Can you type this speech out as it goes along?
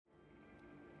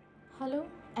Hello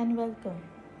and welcome.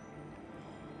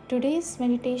 Today's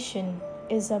meditation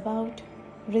is about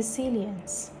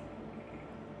resilience.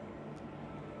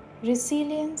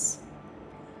 Resilience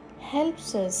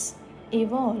helps us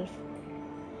evolve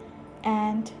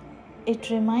and it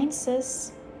reminds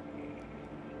us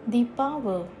the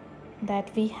power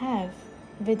that we have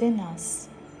within us.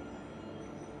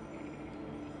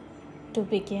 To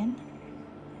begin,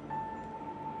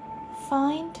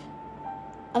 find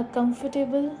a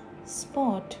comfortable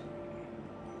spot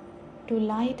to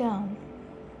lie down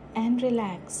and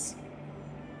relax.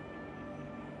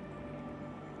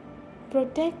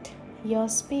 Protect your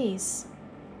space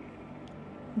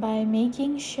by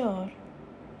making sure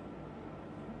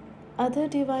other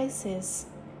devices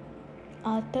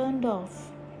are turned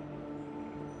off.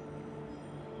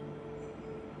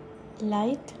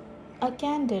 Light a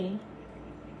candle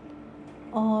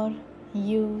or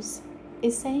use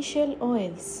essential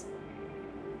oils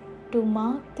to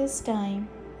mark this time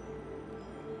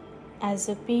as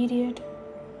a period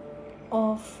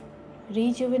of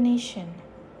rejuvenation.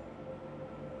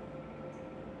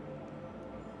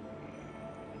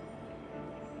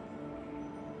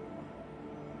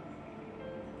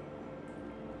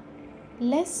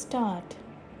 Let's start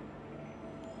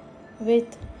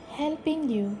with helping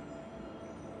you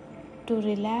to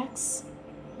relax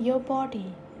your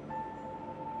body.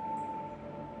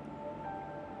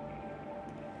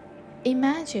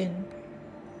 Imagine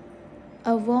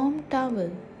a warm towel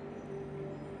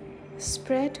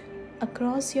spread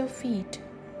across your feet.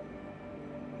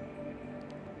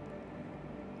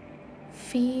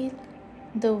 Feel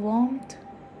the warmth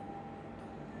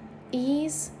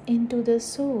ease into the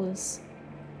soles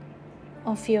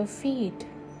of your feet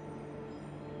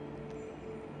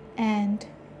and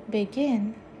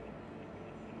begin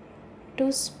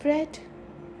to spread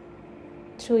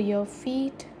through your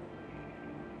feet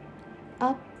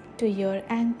up to your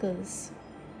ankles.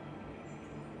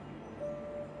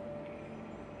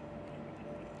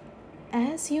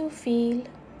 As you feel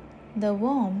the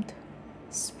warmth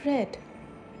spread,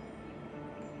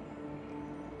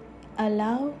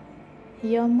 allow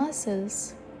your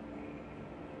muscles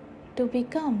to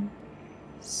become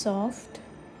soft,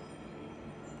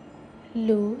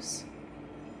 loose,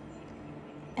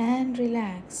 and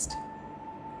relaxed.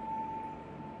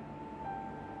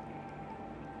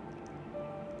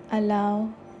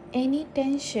 Allow any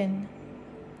tension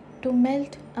to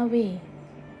melt away.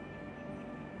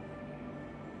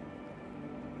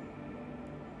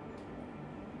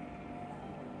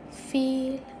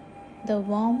 Feel the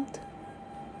warmth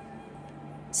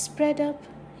spread up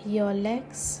your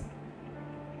legs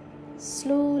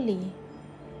slowly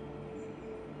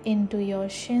into your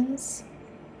shins,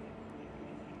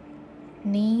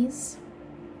 knees,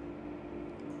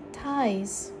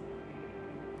 thighs,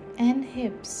 and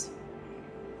hips,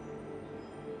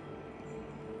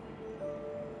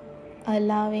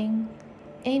 allowing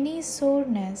any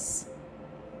soreness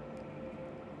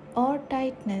or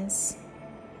tightness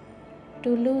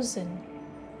to loosen.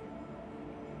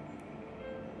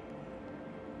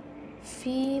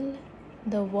 Feel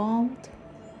the warmth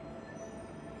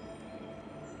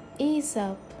ease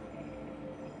up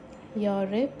your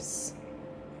ribs,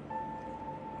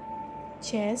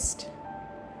 chest,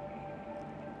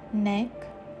 neck,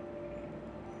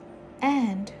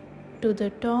 and to the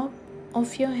top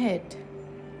of your head.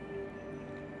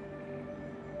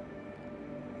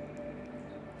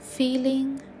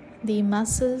 Feeling the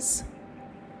muscles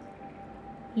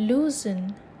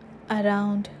loosen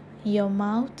around your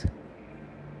mouth,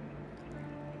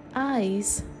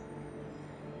 eyes,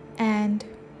 and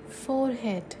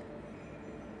forehead.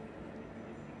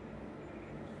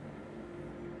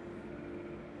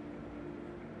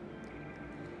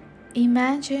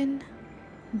 Imagine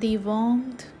the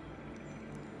warmth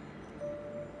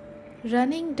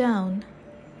running down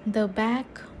the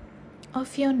back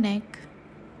of your neck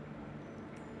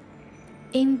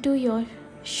into your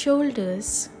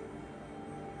shoulders,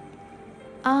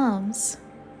 arms,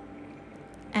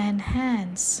 and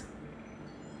hands.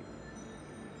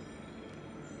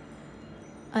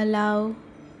 Allow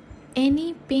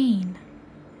any pain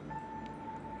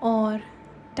or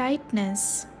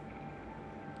tightness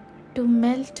to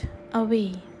melt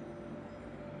away.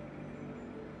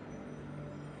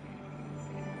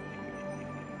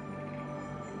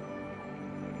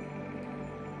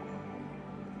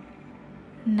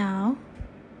 Now,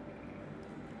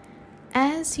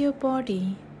 as your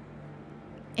body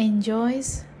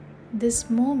enjoys this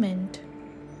moment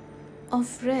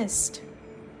of rest,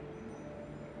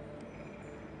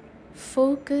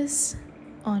 focus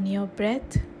on your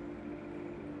breath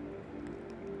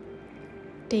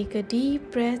Take a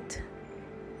deep breath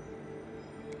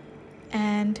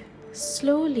and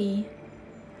slowly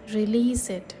release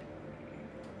it.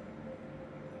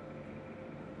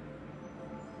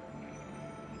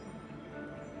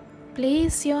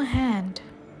 Place your hand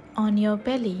on your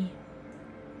belly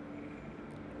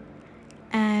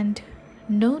and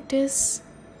notice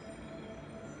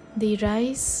the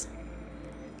rise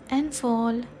and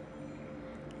fall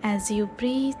as you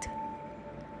breathe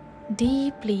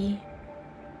deeply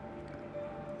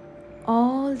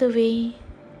all the way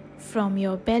from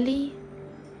your belly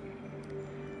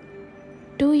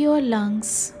to your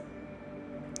lungs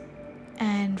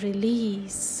and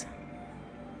release.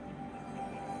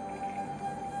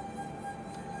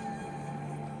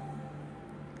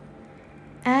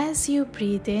 As you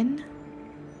breathe in,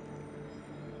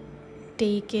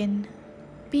 take in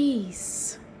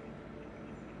peace.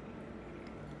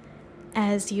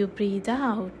 As you breathe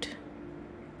out,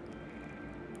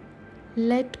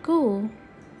 let go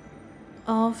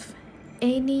of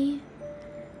any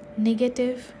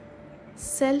negative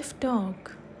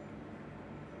self-talk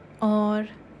or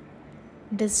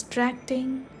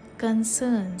distracting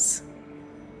concerns.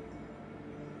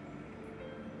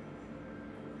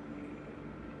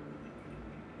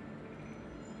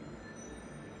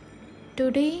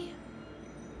 Today,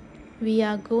 we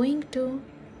are going to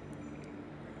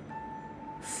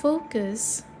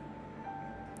focus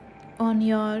on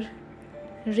your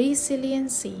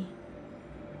resiliency.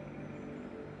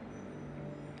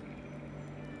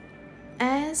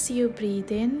 As you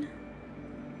breathe in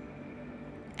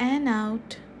and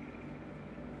out,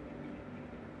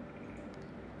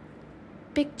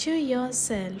 picture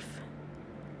yourself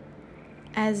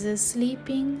as a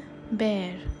sleeping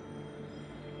bear.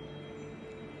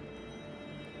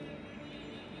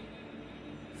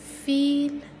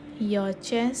 Feel your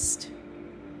chest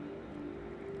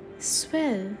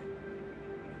swell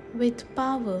with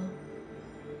power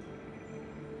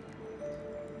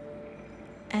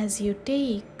as you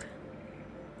take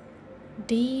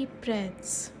deep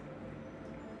breaths.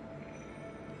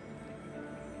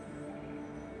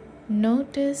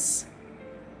 Notice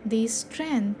the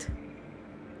strength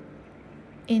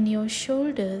in your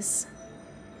shoulders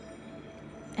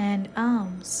and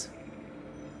arms.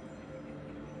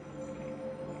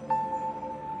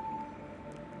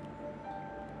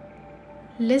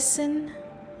 Listen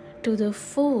to the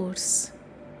force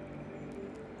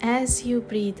as you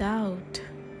breathe out.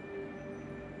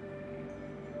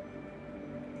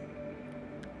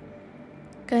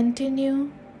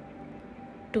 Continue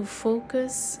to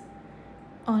focus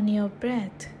on your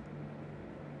breath.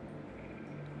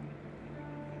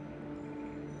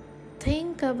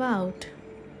 Think about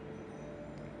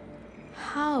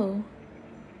how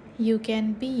you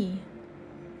can be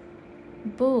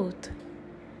both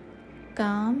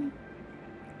calm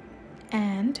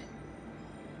and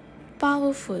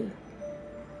powerful.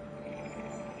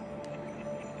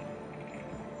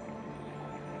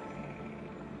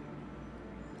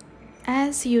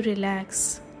 As you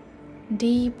relax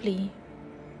deeply,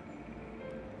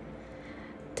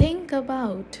 think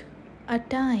about a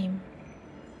time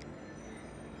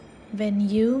when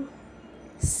you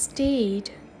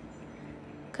stayed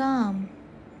calm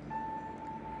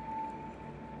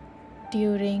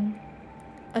during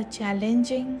a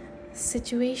challenging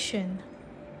situation.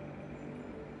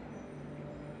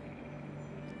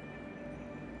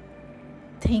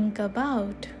 Think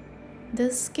about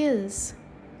the skills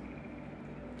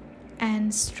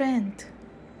and strength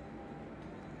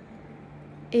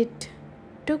it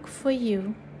took for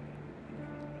you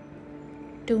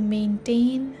to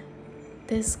maintain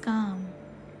this calm.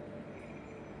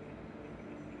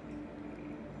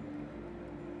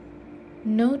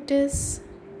 Notice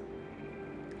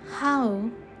how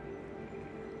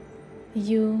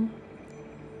you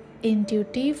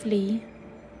intuitively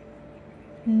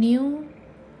knew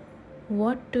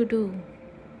what to do.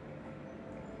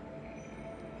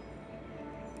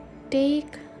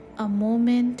 Take a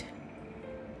moment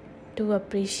to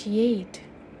appreciate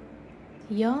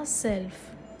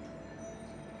yourself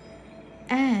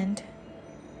and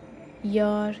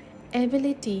your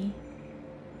ability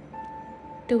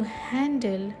to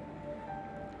handle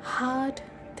hard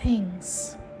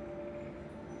things.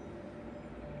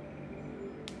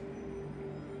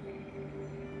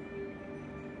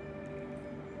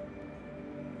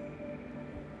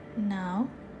 Now,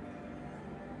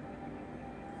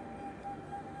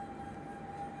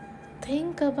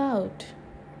 think about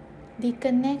the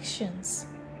connections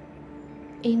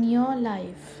in your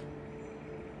life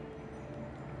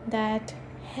that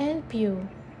help you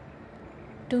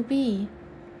to be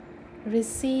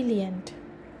resilient.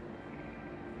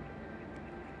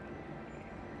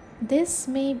 This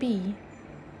may be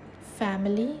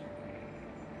family,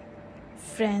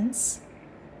 friends,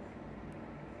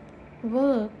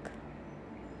 work,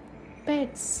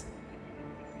 pets,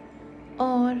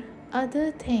 or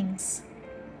other things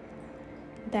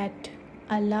that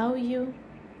allow you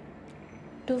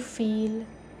to feel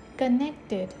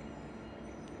connected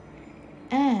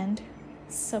and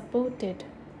supported.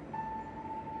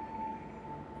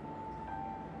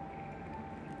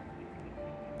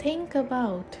 Think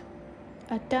about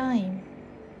a time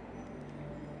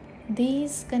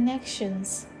these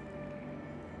connections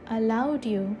allowed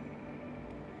you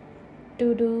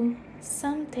to do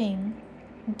something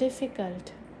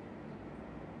difficult.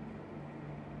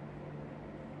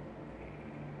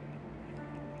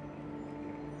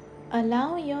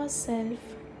 Allow yourself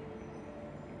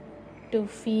to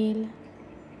feel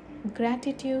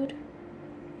gratitude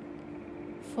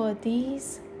for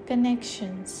these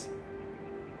connections.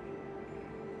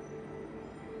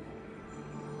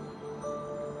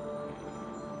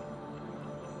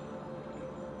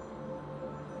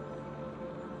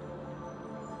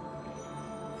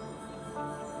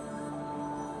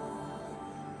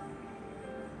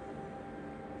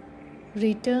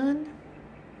 Return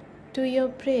to your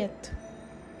breath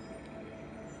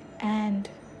and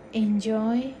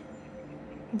enjoy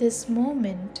this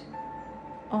moment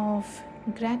of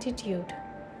gratitude.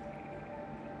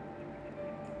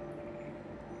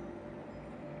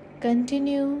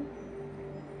 Continue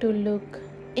to look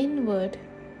inward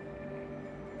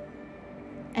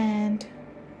and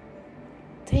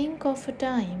think of a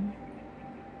time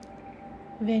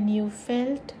when you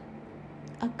felt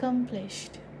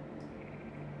accomplished.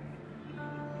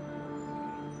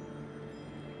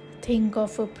 Think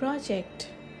of a project,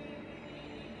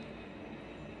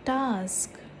 task,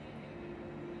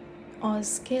 or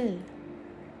skill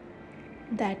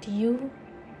that you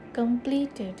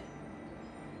completed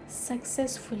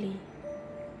successfully.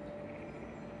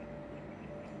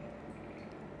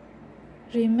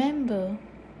 Remember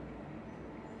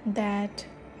that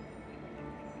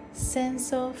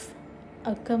sense of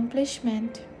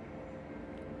accomplishment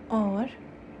or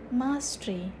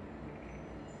mastery.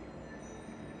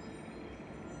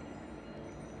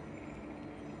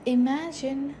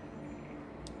 Imagine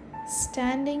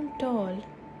standing tall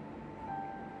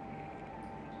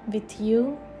with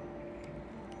you,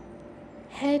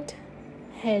 head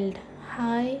held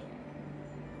high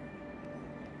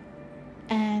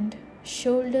and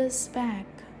shoulders back.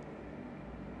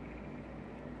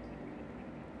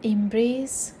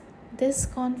 Embrace this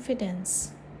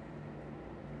confidence.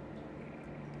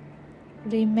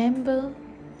 Remember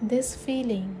this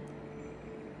feeling.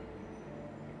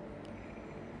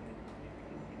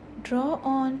 Draw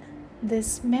on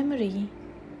this memory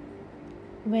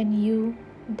when you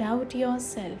doubt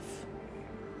yourself.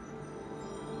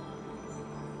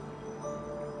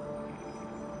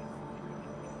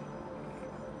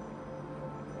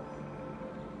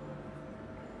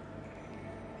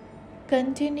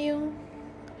 Continue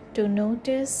to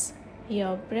notice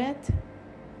your breath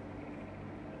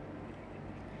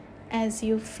as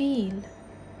you feel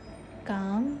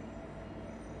calm,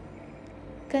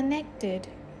 connected,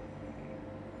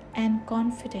 and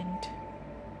confident.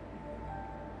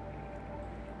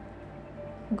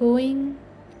 Going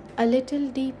a little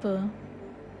deeper,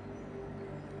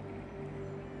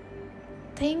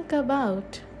 think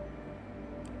about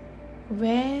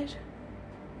where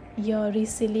your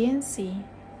resiliency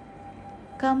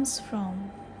comes from.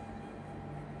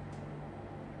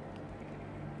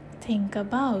 Think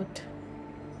about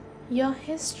your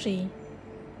history.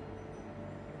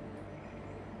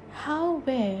 How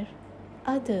were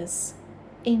others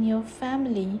in your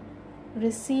family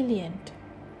resilient?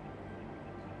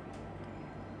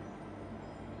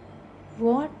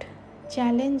 What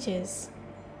challenges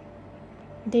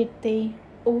did they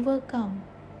overcome?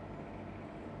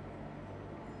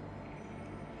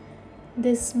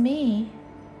 This may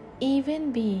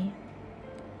even be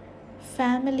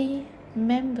family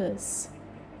members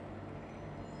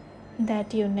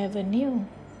that you never knew.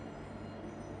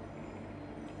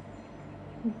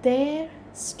 Their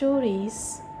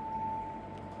stories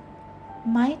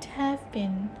might have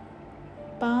been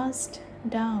passed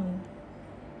down.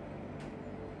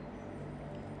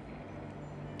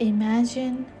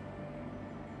 Imagine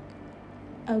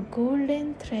a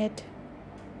golden thread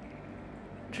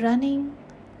running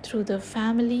through the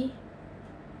family,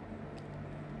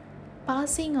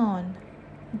 passing on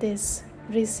this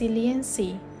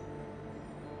resiliency.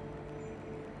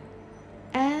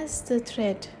 As the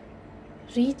thread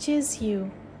reaches you,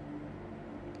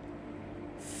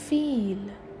 feel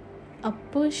a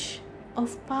push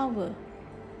of power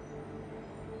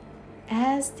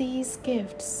as these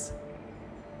gifts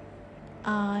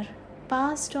are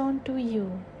passed on to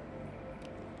you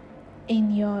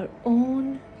in your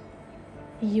own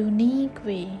unique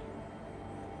way.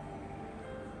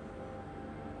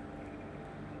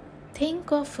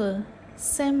 Think of a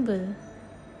symbol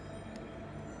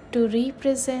to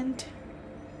represent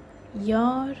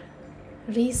your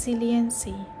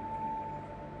resiliency.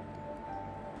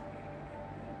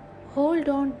 Hold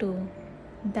on to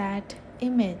that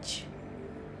image.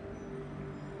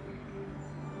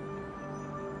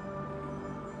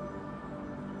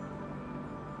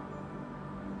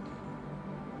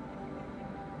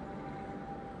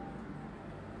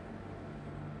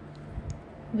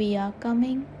 We are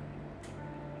coming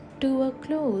to a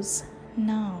close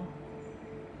now.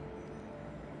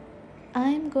 I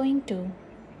am going to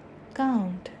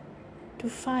count to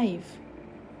 5,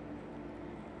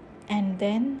 and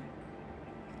then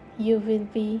you will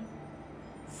be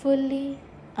fully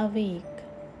awake.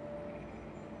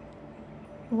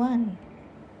 1,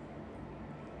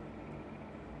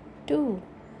 2,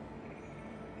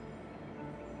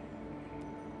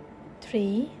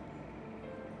 3,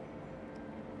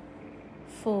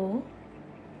 4,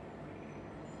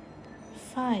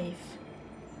 5.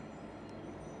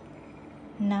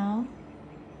 Now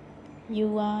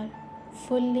you are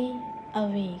fully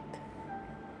awake.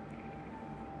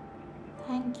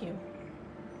 Thank you.